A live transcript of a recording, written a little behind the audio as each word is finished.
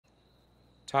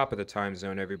Top of the time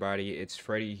zone, everybody. It's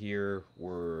Fretty here.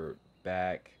 We're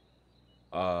back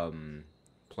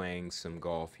playing some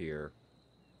golf here.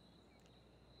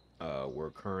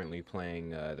 We're currently playing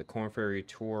the Korn Ferry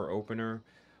Tour opener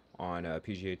on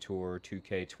PGA Tour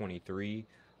 2K23.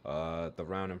 The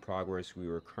round in progress, we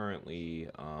were currently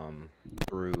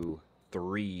through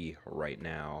 3 right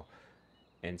now.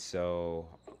 And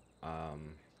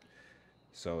um,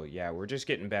 yeah, we're just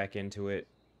getting back into it.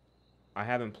 I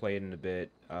haven't played in a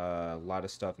bit. A lot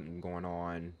of stuff been going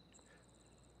on,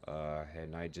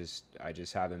 and I just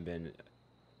haven't been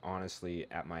honestly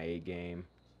at my A game,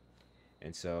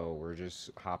 and so we're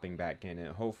just hopping back in it.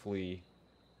 Hopefully,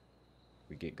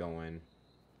 we get going.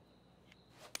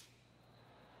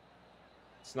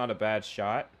 It's not a bad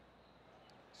shot.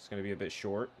 It's gonna be a bit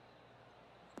short.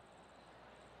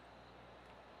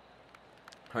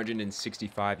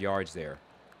 165 yards there.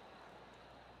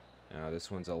 Now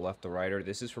this one's a left to righter.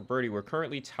 This is for birdie. We're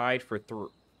currently tied for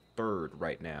third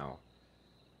right now.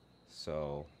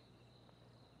 So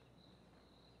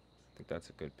I think that's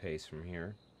a good pace from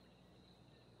here.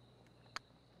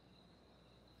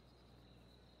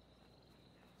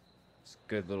 It's a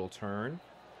good little turn.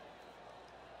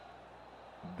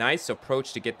 Nice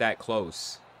approach to get that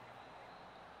close.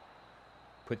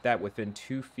 Put that within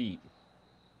 2 feet.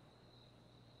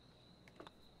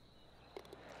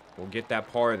 We'll get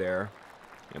that par there,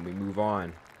 and we move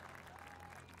on.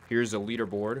 Here's a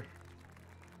leaderboard.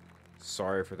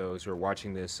 Sorry for those who are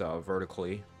watching this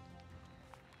vertically.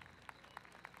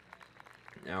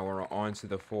 Now we're on to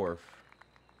the fourth.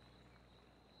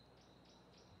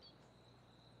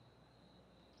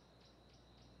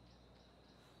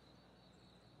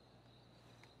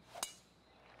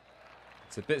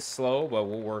 It's a bit slow, but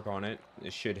we'll work on it.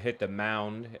 It should hit the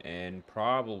mound and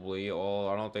probably, oh,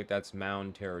 I don't think that's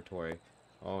mound territory.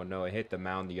 Oh no, it hit the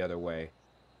mound the other way.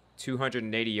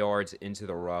 280 yards into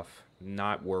the rough.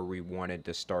 Not where we wanted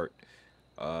to start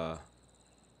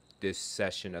this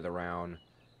session of the round.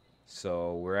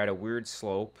 So we're at a weird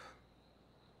slope.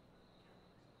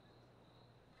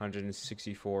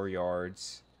 164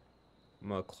 yards. I'm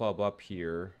gonna club up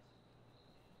here.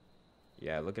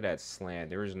 Yeah, look at that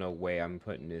slant. There is no way I'm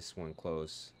putting this one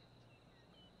close.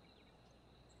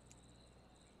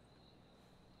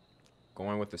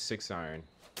 Going with the 6-iron.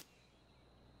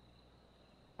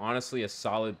 Honestly, a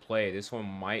solid play. This one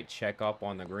might check up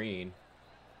on the green.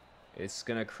 It's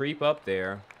going to creep up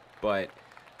there. But,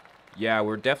 yeah,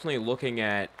 we're definitely looking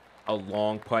at a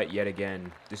long putt yet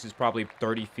again. This is probably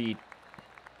 30 feet.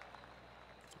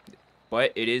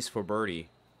 But it is for birdie.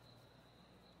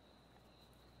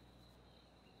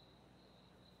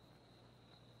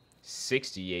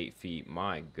 68 feet.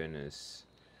 My goodness.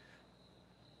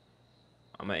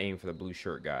 I'm going to aim for the blue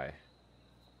shirt guy.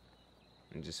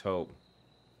 And just hope.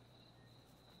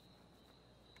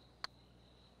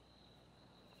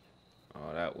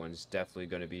 Oh, that one's definitely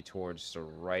going to be towards the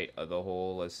right of the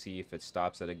hole. Let's see if it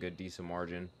stops at a good, decent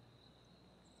margin.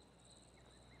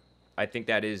 I think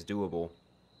that is doable.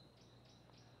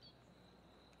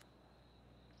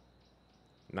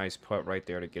 Nice putt right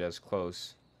there to get us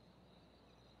close.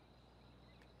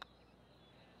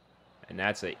 And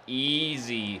that's an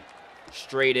easy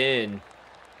straight in.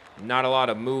 Not a lot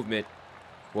of movement.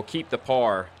 We'll keep the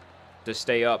par to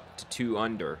stay up to 2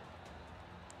 under.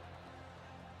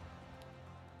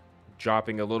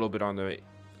 Dropping a little bit on the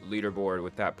leaderboard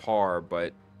with that par,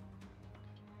 but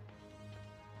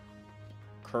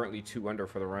currently 2 under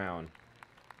for the round.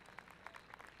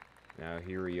 Now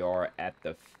here we are at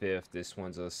the 5th. This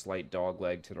one's a slight dog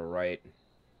leg to the right.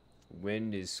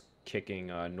 Wind is kicking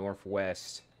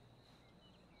northwest.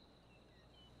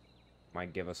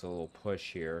 Might give us a little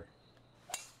push here.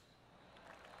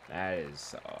 That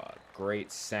is a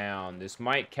great sound. This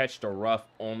might catch the rough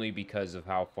only because of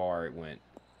how far it went.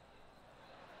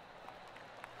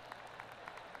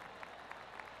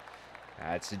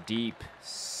 That's a deep,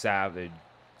 salad.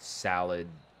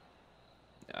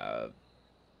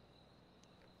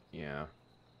 Yeah.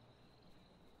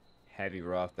 Heavy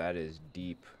rough. That is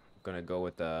deep. I'm gonna go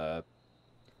with the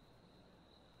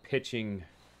pitching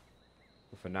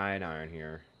with a 9-iron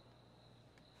here.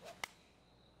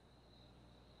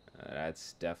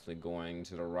 That's definitely going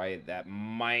to the right. That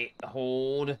might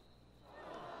hold.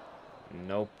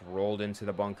 Nope. Rolled into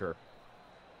the bunker.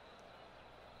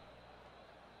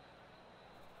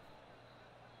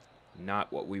 Not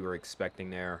what we were expecting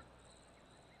there.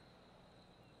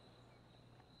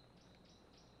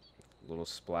 Little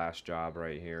splash job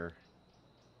right here.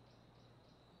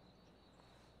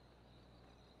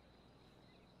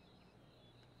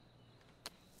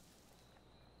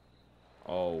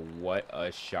 Oh, what a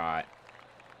shot.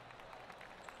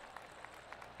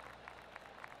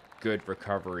 good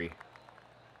recovery.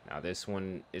 Now this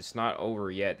one, it's not over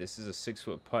yet. This is a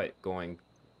 6-foot putt going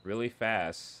really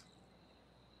fast.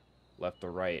 Left to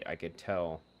right, I could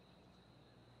tell.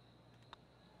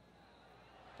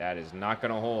 That is not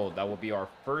going to hold. That will be our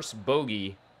first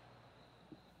bogey.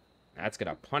 That's going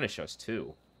to punish us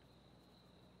too.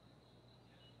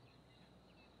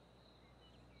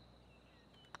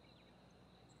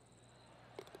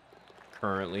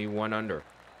 Currently 1 under.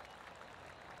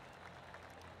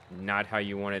 Not how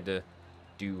you wanted to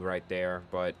do right there,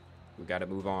 but we got to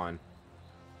move on.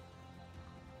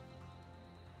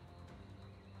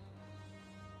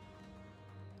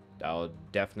 That'll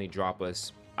definitely drop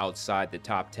us outside the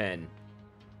top 10.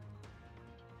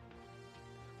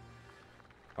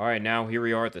 All right, now here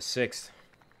we are at the 6th.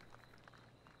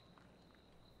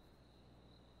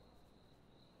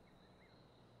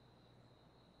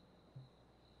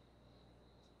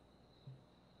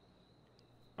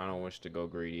 I don't wish to go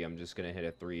greedy. I'm just going to hit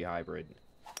a 3 hybrid.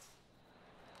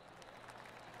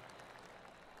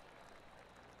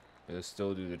 It'll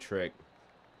still do the trick.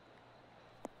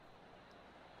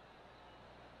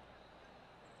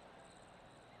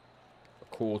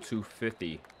 A cool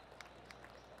 250.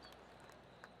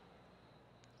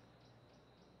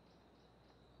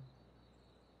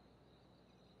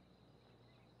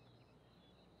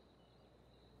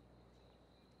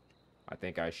 I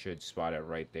think I should spot it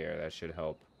right there. That should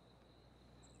help.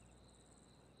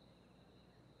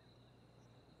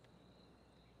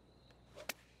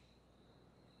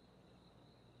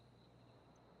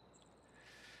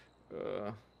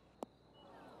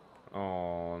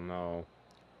 Oh no.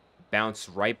 Bounce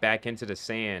right back into the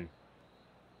sand.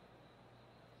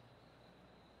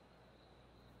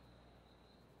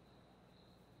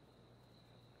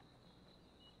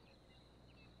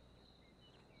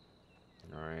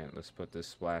 Alright, let's put this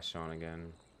splash on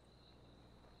again.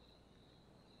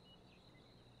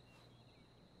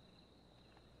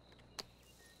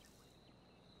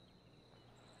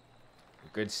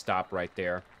 Good stop right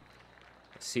there.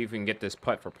 Let's see if we can get this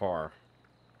putt for par.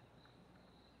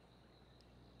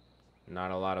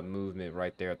 Not a lot of movement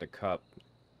right there at the cup.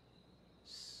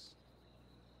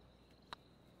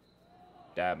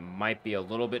 That might be a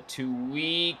little bit too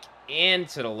weak. And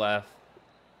to the left.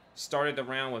 Started the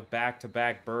round with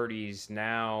back-to-back birdies.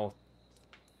 Now,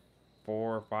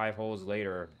 4 or 5 holes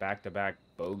later, back-to-back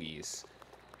bogeys.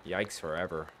 Yikes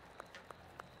forever.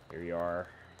 Here we are.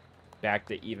 Back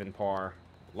to even par.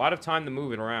 A lot of time to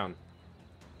move it around.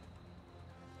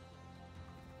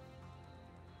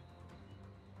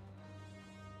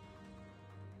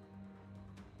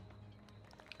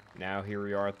 Now here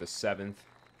we are at the 7th.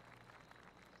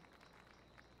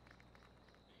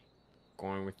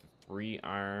 Going with the 3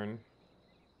 iron.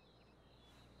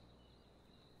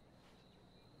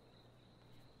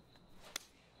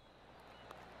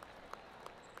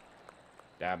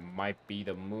 That might be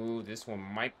the move. This one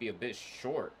might be a bit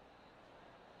short.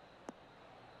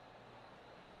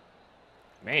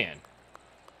 Man.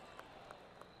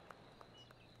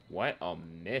 What a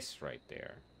miss right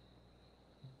there.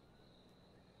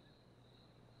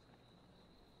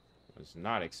 Was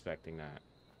not expecting that.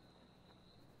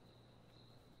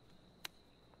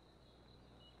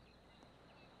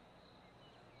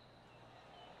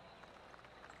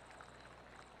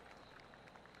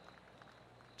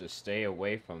 Just stay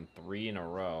away from 3 in a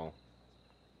row.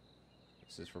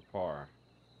 This is for par.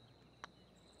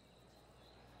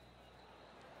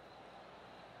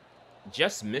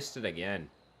 Just missed it again.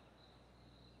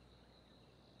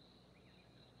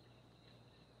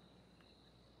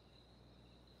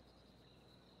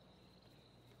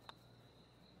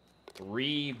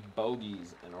 Three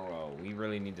bogeys in a row. We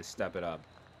really need to step it up.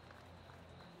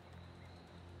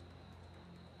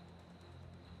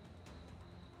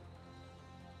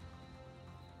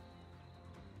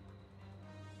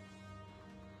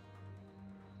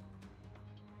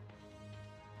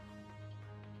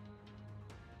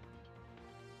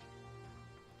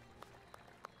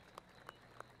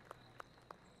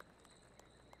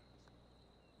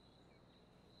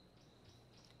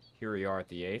 Here we are at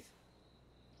the 8th.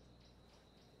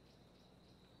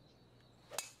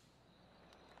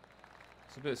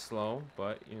 It's a bit slow,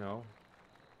 but, you know,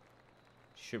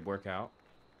 should work out.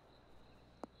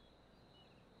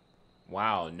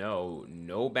 Wow,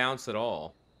 no bounce at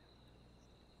all.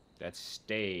 That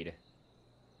stayed.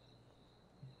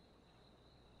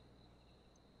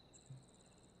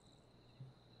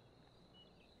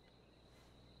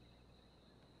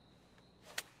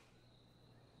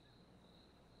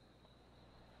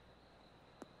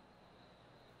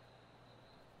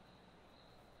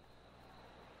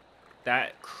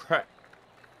 That crap.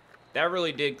 That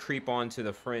really did creep onto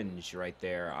the fringe right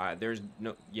there. There's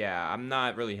no, yeah, I'm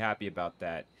not really happy about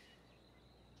that.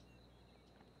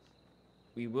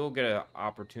 We will get an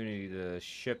opportunity to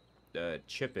chip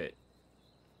it.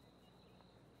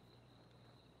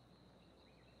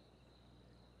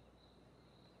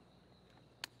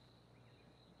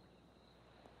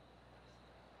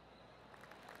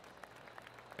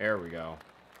 There we go.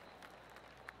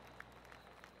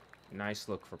 Nice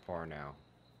look for par now.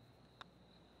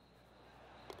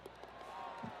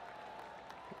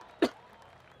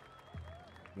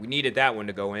 We needed that one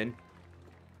to go in.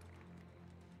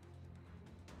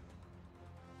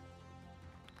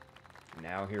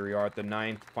 Now here we are at the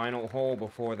 9th, final hole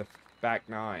before the back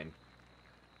 9.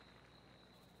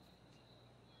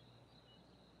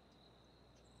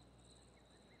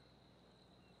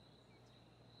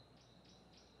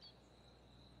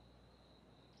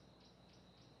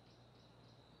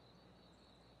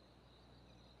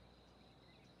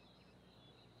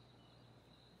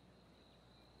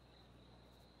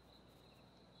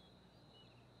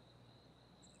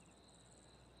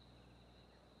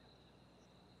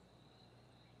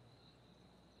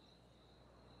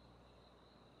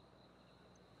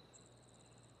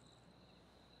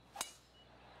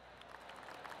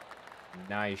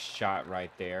 Nice shot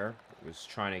right there. Was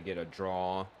trying to get a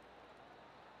draw.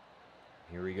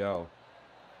 Here we go.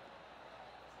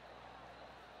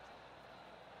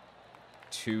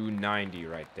 290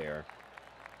 right there.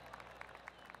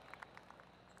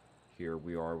 Here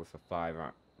we are with a 5.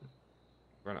 We're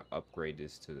going to upgrade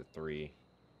this to the 3.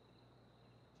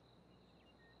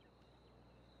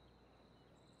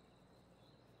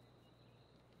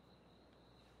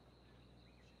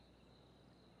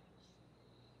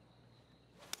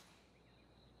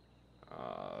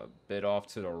 Bit off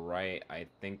to the right. I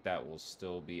think that will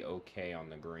still be okay on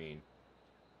the green.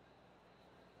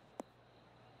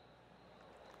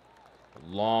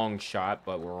 Long shot,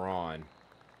 but we're on.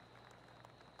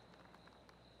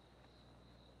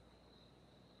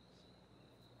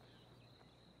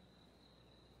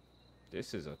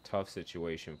 This is a tough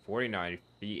situation. 49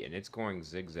 feet, and it's going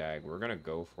zigzag. We're going to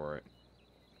go for it.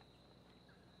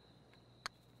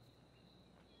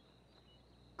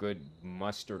 Good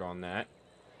mustard on that.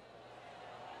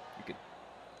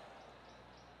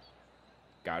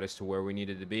 Got us to where we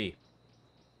needed to be.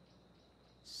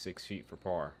 6 feet for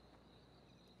par.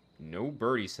 No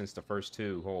birdie since the first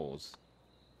 2 holes.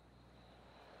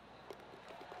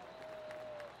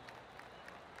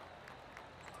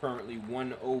 Currently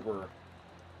 1 over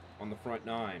on the front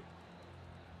 9.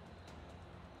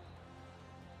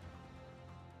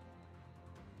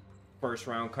 First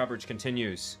round coverage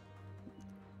continues.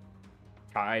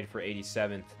 Tied for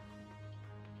 87th.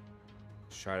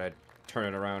 Let's try to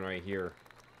turn it around right here.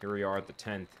 Here we are at the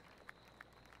 10th.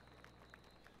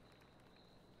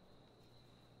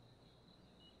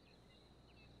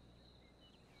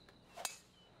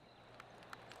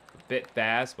 A bit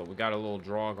fast, but we got a little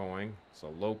draw going. It's a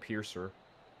low piercer.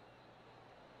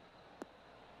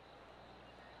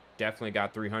 Definitely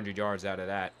got 300 yards out of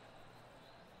that.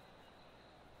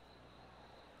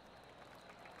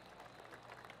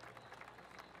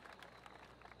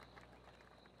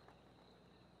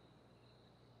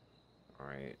 All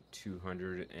right,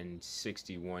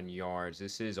 261 yards.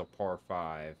 This is a par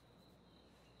 5.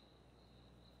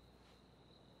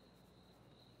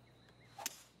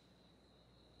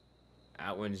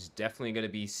 That one's definitely going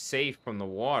to be safe from the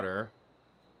water.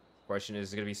 Question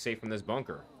is it going to be safe from this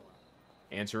bunker?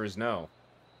 Answer is no.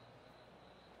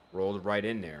 Rolled right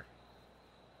in there.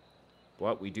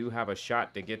 But we do have a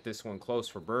shot to get this one close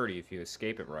for birdie if you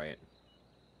escape it right.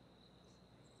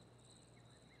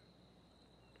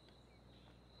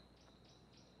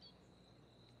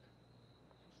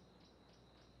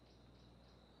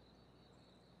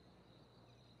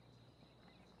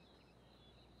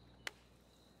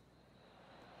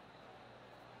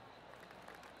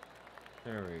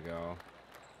 There we go.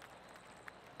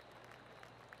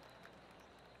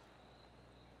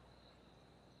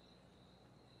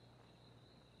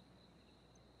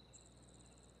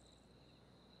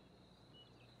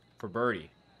 For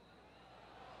birdie.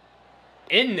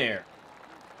 In there.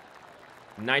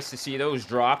 Nice to see those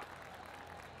drop.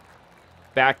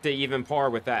 Back to even par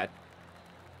with that.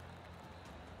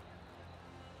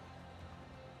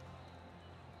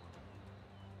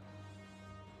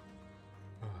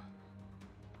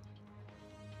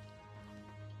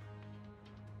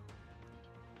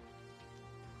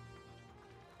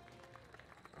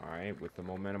 Alright, with the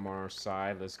momentum on our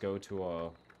side, let's go to a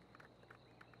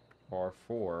par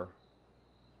 4.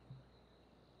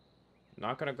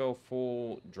 Not going to go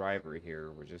full driver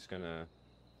here. We're just going to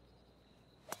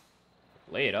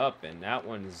Lay it up, and that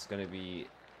one's going to be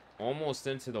almost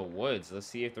into the woods. Let's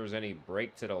see if there's any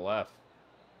break to the left.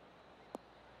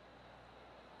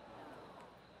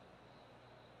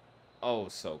 Oh,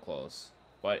 so close.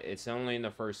 But it's only in the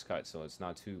first cut, so it's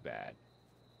not too bad.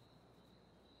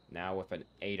 Now with an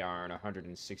 8-iron,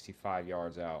 165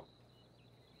 yards out.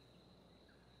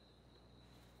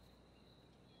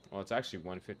 Well, it's actually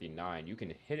 159. You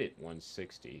can hit it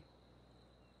 160.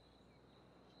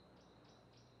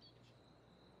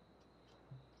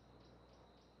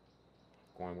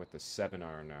 Going with the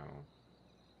 7-iron now.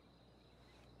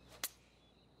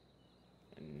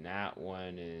 And that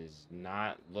one is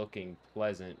not looking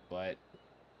pleasant, but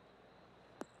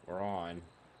we're on.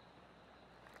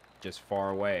 Just far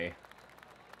away.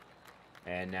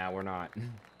 And now we're not.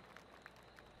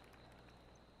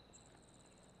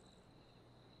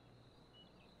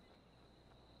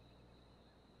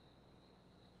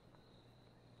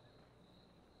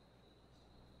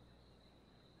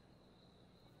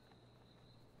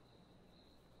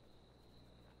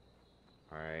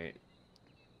 Alright.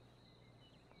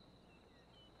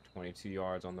 22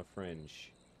 yards on the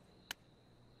fringe.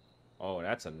 Oh,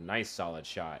 that's a nice solid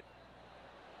shot.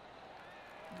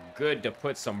 Good to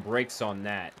put some brakes on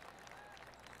that.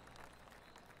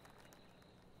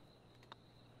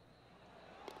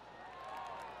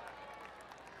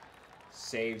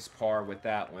 Saves par with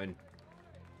that one.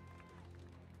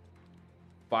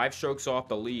 5 strokes off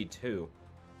the lead, too.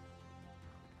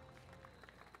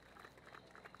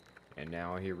 And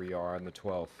now here we are on the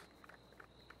 12th.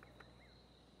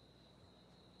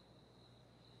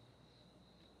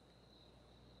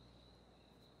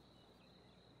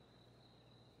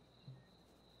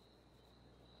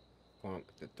 Going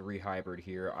with the 3 hybrid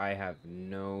here. I have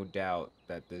no doubt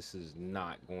that this is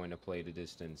not going to play the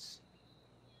distance.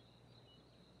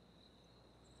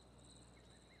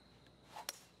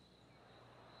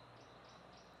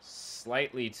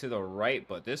 Slightly to the right,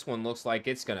 but this one looks like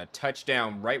it's going to touch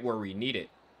down right where we need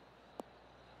it.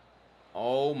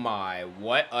 Oh my,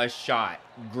 what a shot.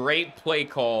 Great play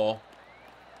call.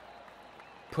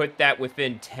 Put that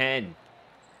within 10.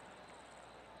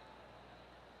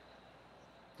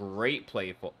 Great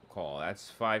play call.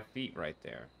 That's 5 feet right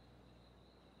there.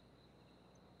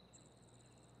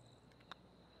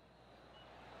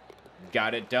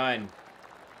 Got it done.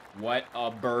 What a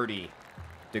birdie.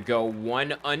 To go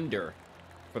 1 under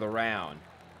for the round.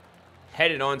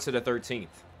 Headed on to the 13th.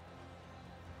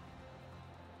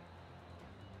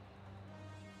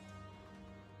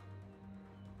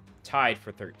 Tied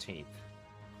for 13th.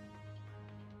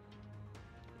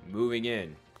 Moving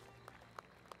in.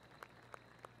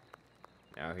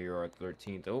 Now here are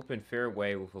 13th. Open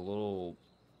fairway with a little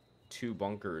 2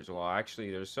 bunkers. Well,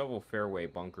 actually, there's several fairway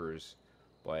bunkers,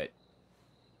 but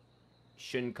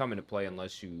shouldn't come into play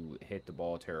unless you hit the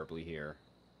ball terribly here.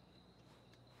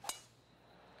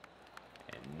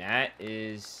 And that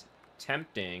is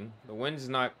tempting. The wind's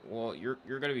not... Well, you're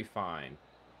going to be fine.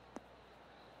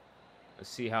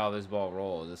 Let's see how this ball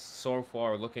rolls. It's so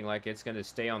far looking like it's going to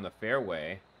stay on the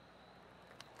fairway.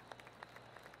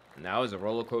 And that was a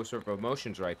roller coaster of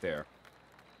emotions right there.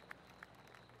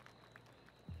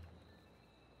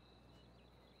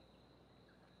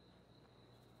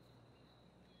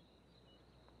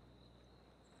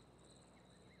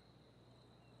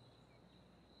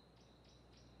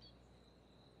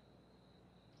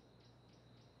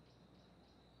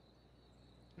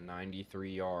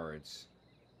 .93 yards.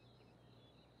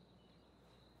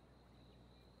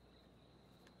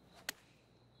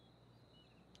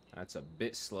 That's a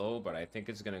bit slow, but I think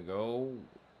it's going to go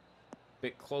a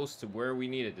bit close to where we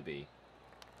need it to be.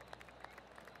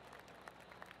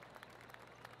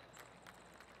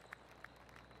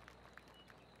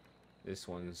 This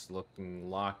one's looking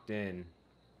locked in.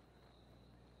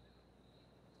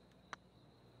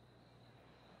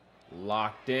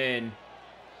 Locked in.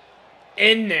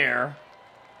 In there.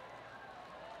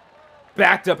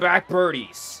 Back-to-back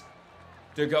birdies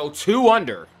to go 2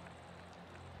 under.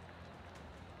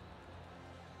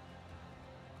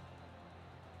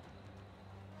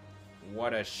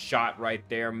 What a shot right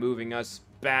there, moving us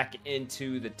back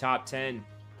into the top 10.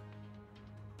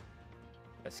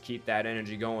 Let's keep that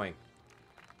energy going.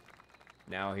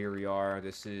 Now here we are.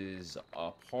 This is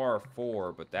a par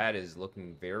 4, but that is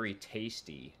looking very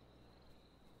tasty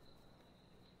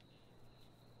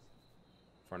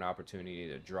for an opportunity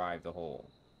to drive the hole.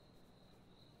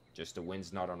 Just the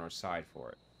wind's not on our side for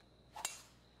it.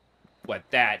 But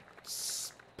that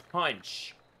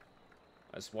punch.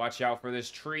 Let's watch out for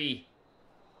this tree.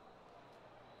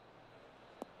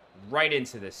 Right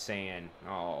into the sand.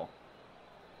 Oh.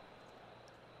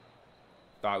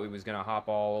 Thought we was going to hop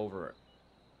all over it.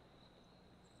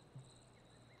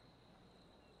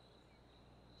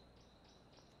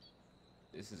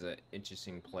 This is an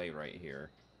interesting play right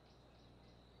here.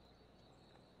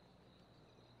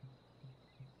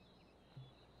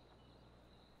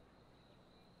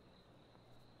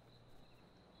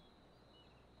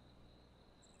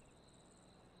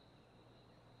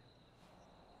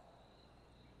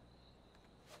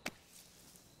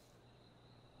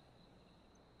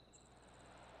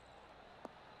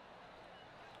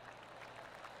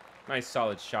 Nice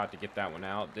solid shot to get that one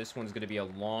out. This one's going to be a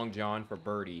long john for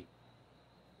birdie.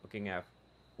 Looking at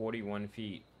 41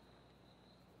 feet.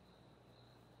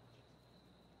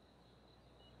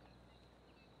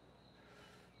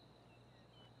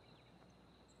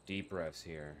 Deep breaths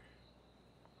here.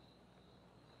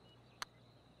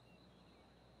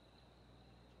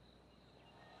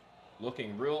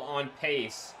 Looking real on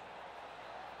pace.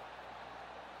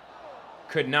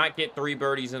 Could not get 3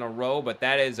 birdies in a row, but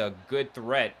that is a good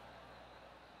threat.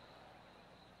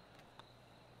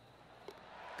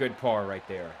 Good par right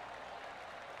there.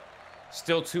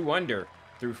 Still 2 under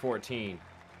through 14.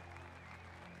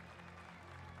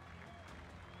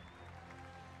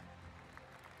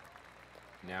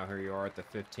 Now here you are at the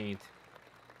 15th.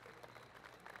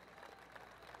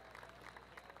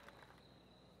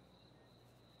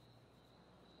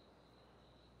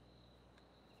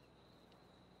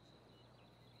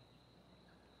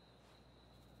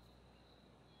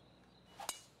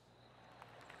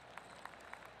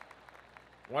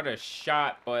 What a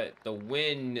shot, but the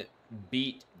wind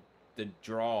beat the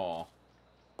draw.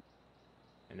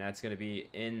 And that's going to be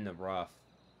in the rough.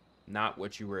 Not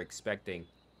what you were expecting.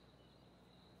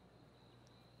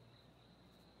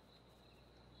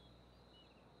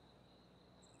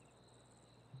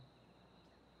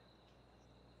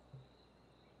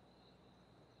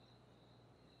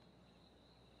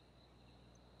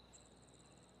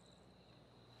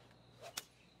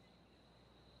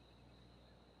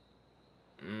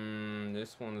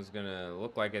 This one is going to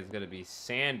look like it's going to be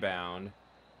sandbound.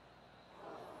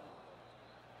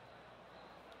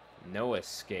 No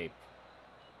escape.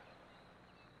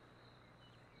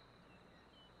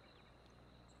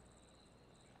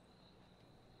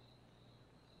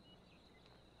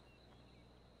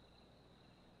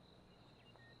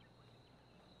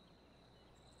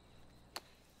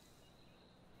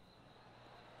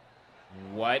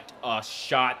 What a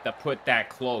shot to put that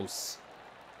close.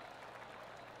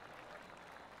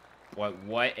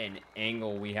 What an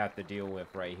angle we have to deal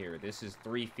with right here. This is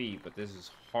 3 feet, but this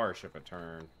is harsh of a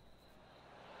turn.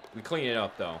 We clean it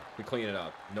up, though. We clean it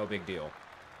up. No big deal.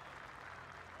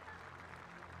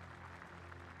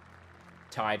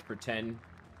 Tied for 10.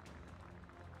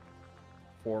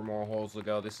 4 more holes to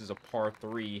go. This is a par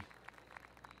 3.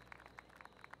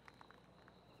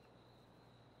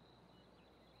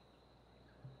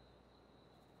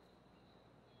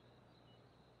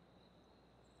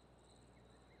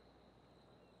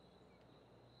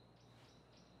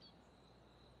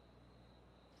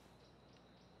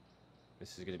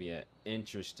 This is going to be an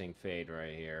interesting fade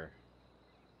right here.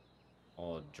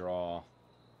 All a draw.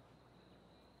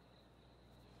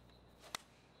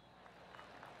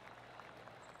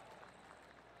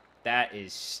 That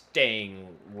is staying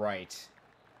right.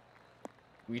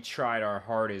 We tried our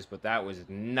hardest, but that was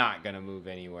not going to move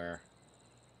anywhere.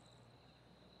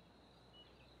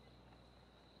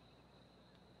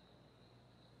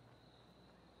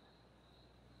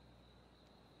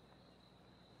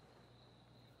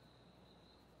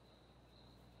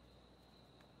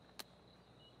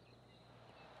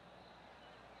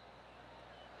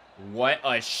 What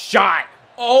a shot!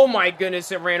 Oh my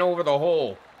goodness, it ran over the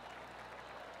hole.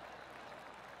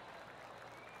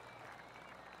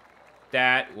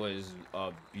 That was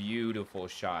a beautiful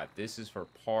shot. This is for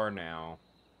par now.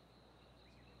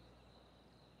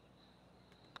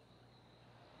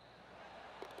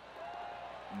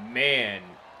 Man,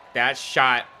 that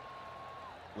shot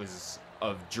was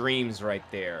of dreams right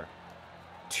there.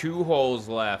 2 holes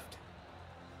left.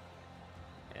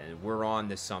 And we're on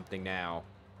to something now.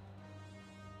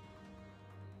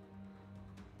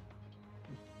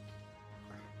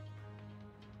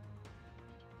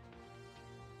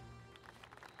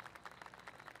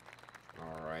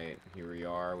 Alright, here we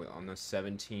are on the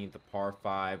 17th, a par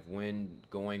 5, wind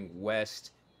going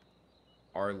west,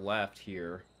 our left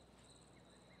here.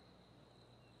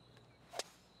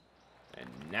 And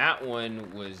that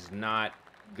one was not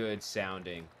good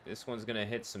sounding. This one's going to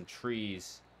hit some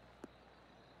trees.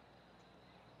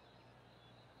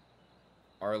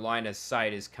 Our line of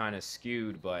sight is kind of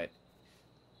skewed, but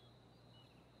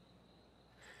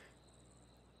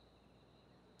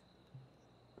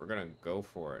we're going to go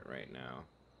for it right now.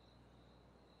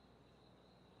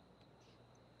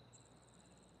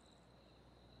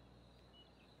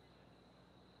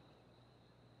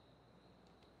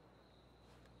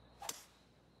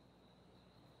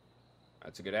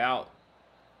 That's a good out.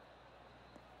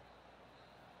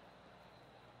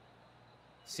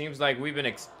 Seems like we've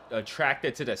been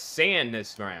attracted to the sand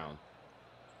this round.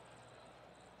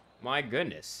 My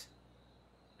goodness.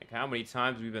 Like how many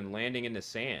times we've been landing in the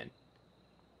sand.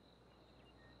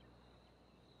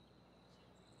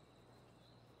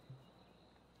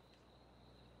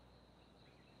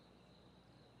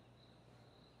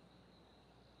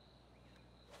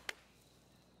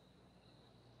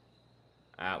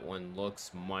 That one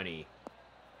looks money.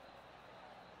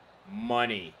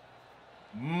 Money.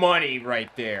 Money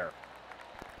right there.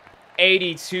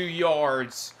 82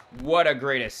 yards. What a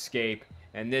great escape.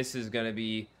 And this is going to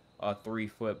be a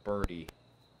 3-foot birdie.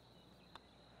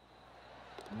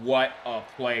 What a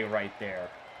play right there.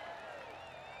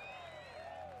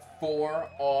 4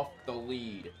 off the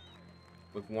lead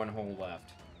with 1 hole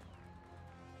left.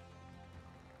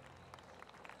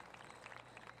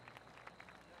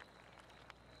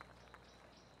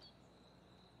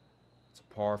 It's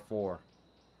a par 4.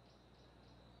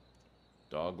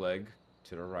 Dog leg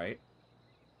to the right.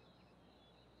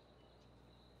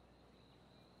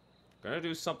 Gonna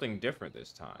do something different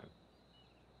this time.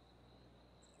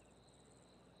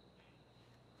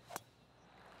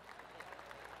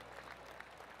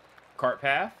 Cart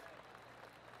path.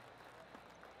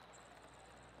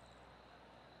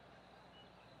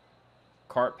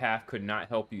 Cart path could not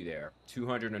help you there.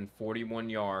 241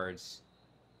 yards.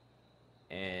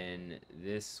 And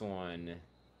this one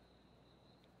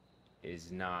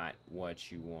is not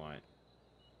what you want.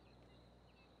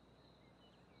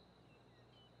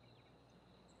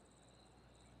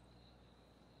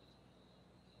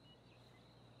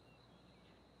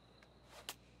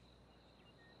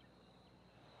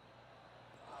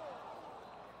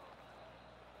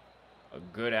 A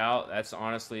good out. That's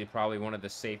honestly probably one of the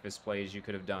safest plays you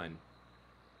could have done.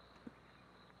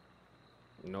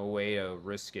 No way to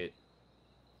risk it.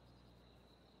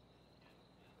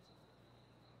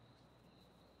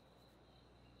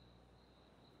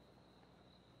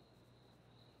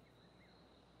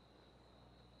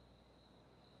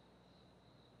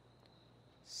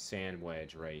 Sand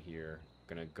wedge right here.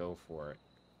 Gonna go for it.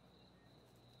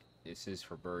 This is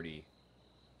for birdie.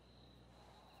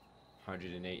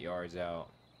 108 yards out.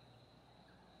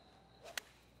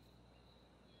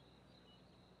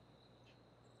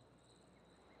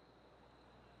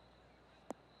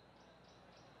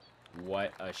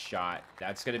 What a shot.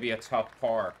 That's going to be a tough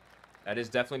par. That is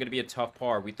definitely going to be a tough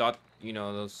par. We thought, you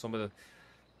know, some of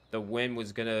the wind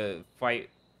was going to fight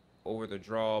over the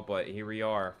draw, but here we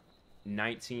are.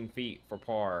 19 feet for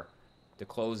par to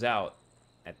close out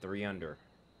at 3 under.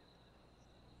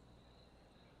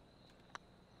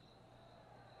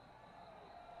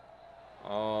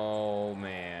 Oh,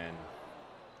 man.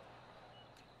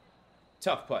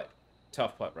 Tough putt.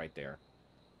 Tough putt right there.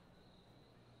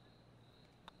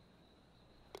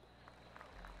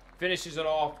 Finishes it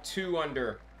off 2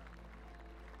 under.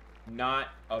 Not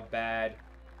a bad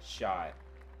shot.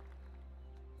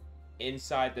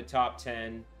 Inside the top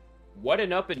 10. What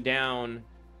an up and down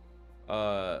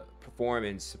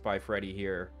performance by Fretty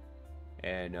here.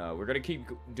 And we're going to keep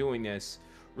doing this.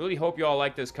 Really hope you all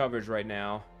like this coverage right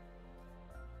now.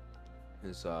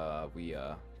 As we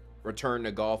return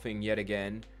to golfing yet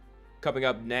again. Coming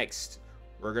up next,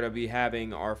 we're going to be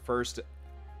having our first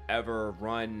ever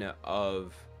run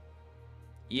of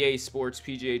EA Sports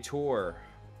PGA Tour,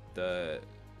 the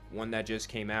one that just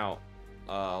came out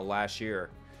last year.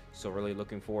 So really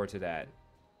looking forward to that.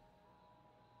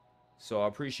 So I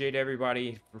appreciate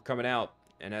everybody for coming out.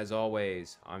 And as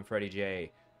always, I'm Fretty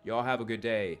J. Y'all have a good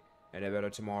day and a better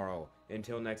tomorrow.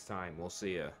 Until next time, we'll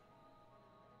see ya.